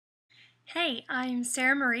Hey, I'm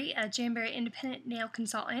Sarah Marie, a Jamberry independent nail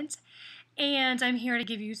consultant, and I'm here to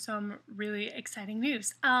give you some really exciting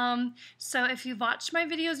news. So if you've watched my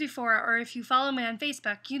videos before or if you follow me on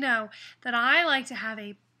Facebook, you know that I like to have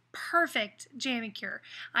a perfect manicure.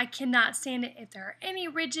 I cannot stand it if there are any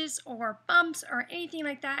ridges or bumps or anything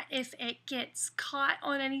like that. If it gets caught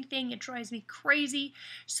on anything, it drives me crazy.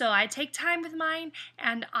 So I take time with mine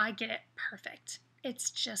and I get it perfect.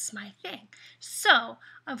 It's just my thing. So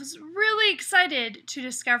I was really excited to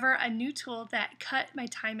discover a new tool that cut my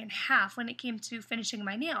time in half when it came to finishing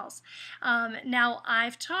my nails. Now,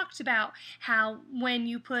 I've talked about how when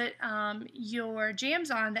you put your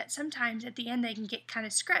jams on, that sometimes at the end they can get kind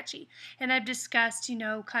of scratchy. And I've discussed,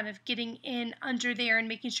 kind of getting in under there and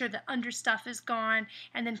making sure the under stuff is gone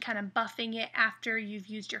and then kind of buffing it after you've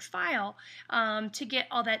used your file to get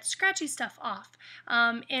all that scratchy stuff off.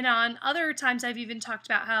 And on other times, I've even talked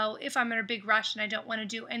about how if I'm in a big rush and I don't want to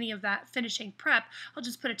do any of that finishing prep, I'll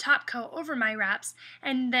just put a top coat over my wraps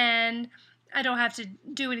and then I don't have to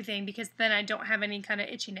do anything because then I don't have any kind of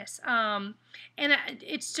itchiness.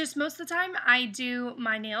 It's just most of the time I do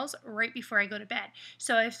my nails right before I go to bed.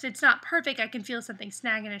 So if it's not perfect, I can feel something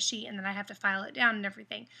snag in a sheet and then I have to file it down and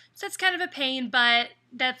everything. So that's kind of a pain, but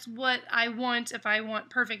that's what I want. If I want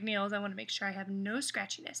perfect nails, I want to make sure I have no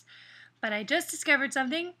scratchiness. But I just discovered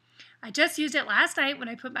something. I just used it last night when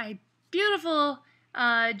I put my beautiful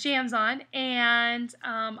jams on, and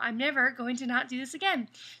I'm never going to not do this again.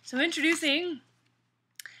 So introducing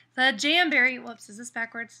the Jamberry. Whoops, is this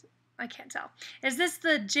backwards? I can't tell. Is this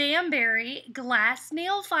the Jamberry glass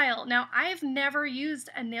nail file? Now, I've never used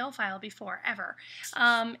a nail file before, ever.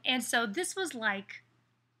 And so this was like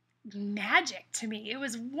magic to me. It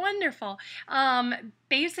was wonderful.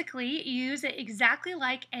 Basically, you use it exactly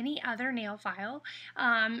like any other nail file,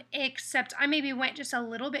 except I maybe went just a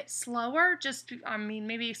little bit slower.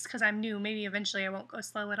 Maybe it's because I'm new. Maybe eventually I won't go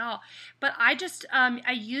slow at all. But I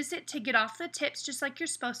used it to get off the tips just like you're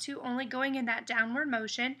supposed to, only going in that downward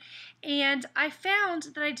motion. And I found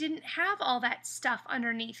that I didn't have all that stuff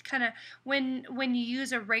underneath. Kind of when you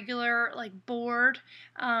use a regular like board,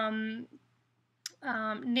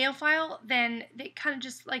 nail file, then they kind of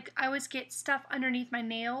just like I always get stuff underneath my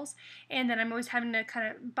nails and then I'm always having to kind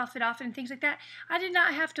of buff it off and things like that. I did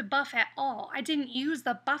not have to buff at all. I didn't use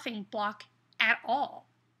the buffing block at all.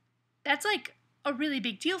 That's like a really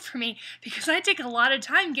big deal for me because I take a lot of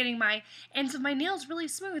time getting my ends of my nails really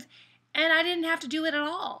smooth and I didn't have to do it at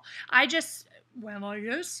all. I just went like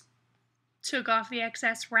this, took off the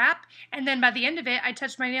excess wrap, and then by the end of it I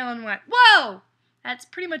touched my nail and went, whoa! That's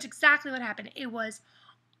pretty much exactly what happened. It was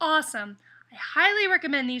awesome. I highly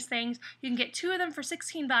recommend these things. You can get 2 of them for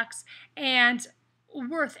 16 bucks and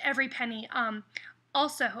worth every penny.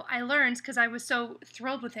 Also, I learned, because I was so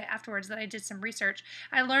thrilled with it afterwards that I did some research,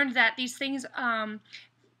 I learned that these things,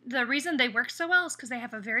 the reason they work so well is because they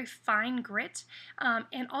have a very fine grit,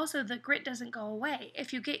 and also the grit doesn't go away.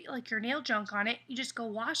 If you get like your nail junk on it, you just go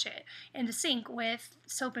wash it in the sink with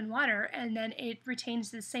soap and water, and then it retains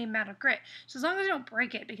the same amount of grit. So as long as you don't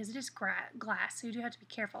break it, because it is glass, so you do have to be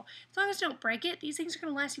careful. As long as you don't break it, these things are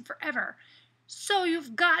going to last you forever. So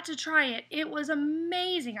you've got to try it. It was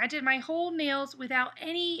amazing. I did my whole nails without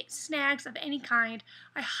any snags of any kind.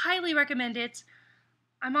 I highly recommend it.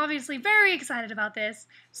 I'm obviously very excited about this,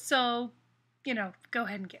 so, go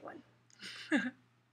ahead and get one.